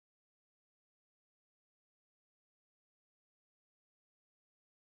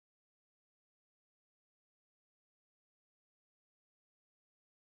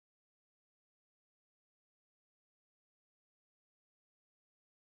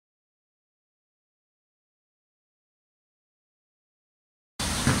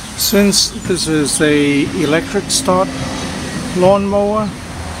Since this is a electric start lawnmower,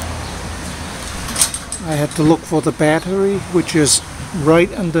 I had to look for the battery, which is right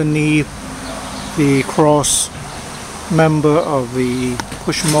underneath the cross member of the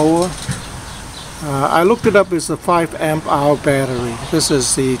push mower. I looked it up. It's a 5 amp hour battery. This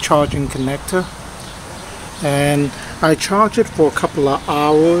is the charging connector, and I charge it for a couple of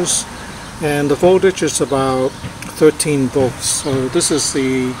hours, and the voltage is about 13 volts. So this is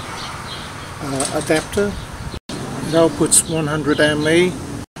the adapter. It outputs 100 mA.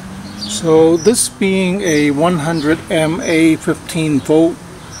 So this being a 100 mA 15 volt,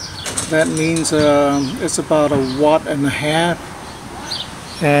 that means it's about 1.5 watts,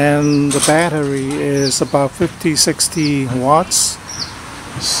 and the battery is about 50-60 watts.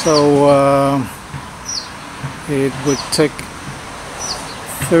 So it would take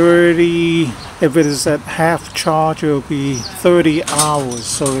 30, if it is at half charge, it will be 30 hours.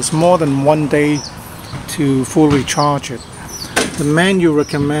 So it's more than 1 day to fully charge it. The manual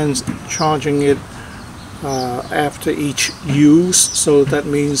recommends charging it after each use, so that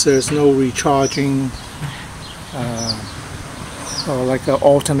means there's no recharging or like an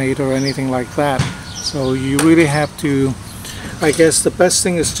alternator or anything like that. So you really have to, I guess the best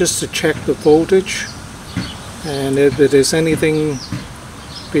thing is just to check the voltage, and if it is anything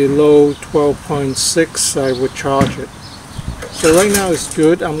below 12.6, I would charge it. So right now it's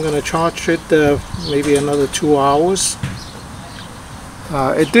good. I'm going to charge it maybe another 2 hours.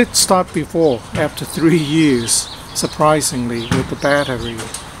 It did start before, after 3 years, surprisingly, with the battery.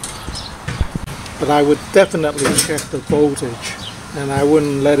 But I would definitely check the voltage, and I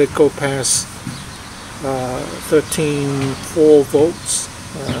wouldn't let it go past 13.4 volts.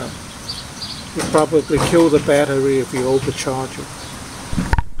 You'll probably kill the battery if you overcharge it.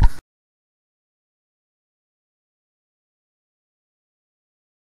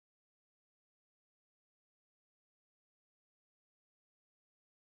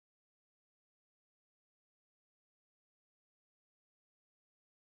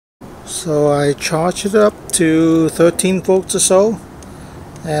 So I charged it up to 13 volts or so,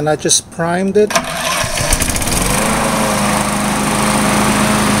 and I just primed it.